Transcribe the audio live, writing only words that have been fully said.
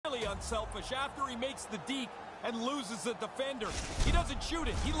unselfish. After he makes the deke and loses the defender, he doesn't shoot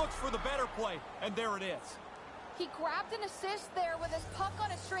it. He looks for the better play, and there it is. He grabbed an assist there with his puck on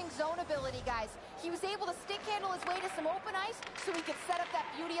a string zone ability, guys. He was able to stick handle his way to some open ice so he could set up that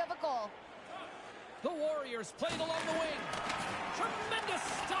beauty of a goal. The Warriors played along the wing. Tremendous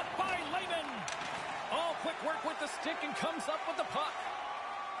stop by Lehman. All quick work with the stick and comes up with the puck.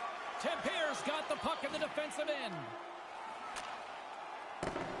 Tempier's got the puck in the defensive end.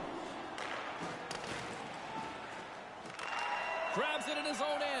 Grabs it in his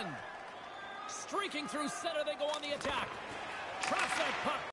own end. Streaking through center, they go on the attack. Traps that puck.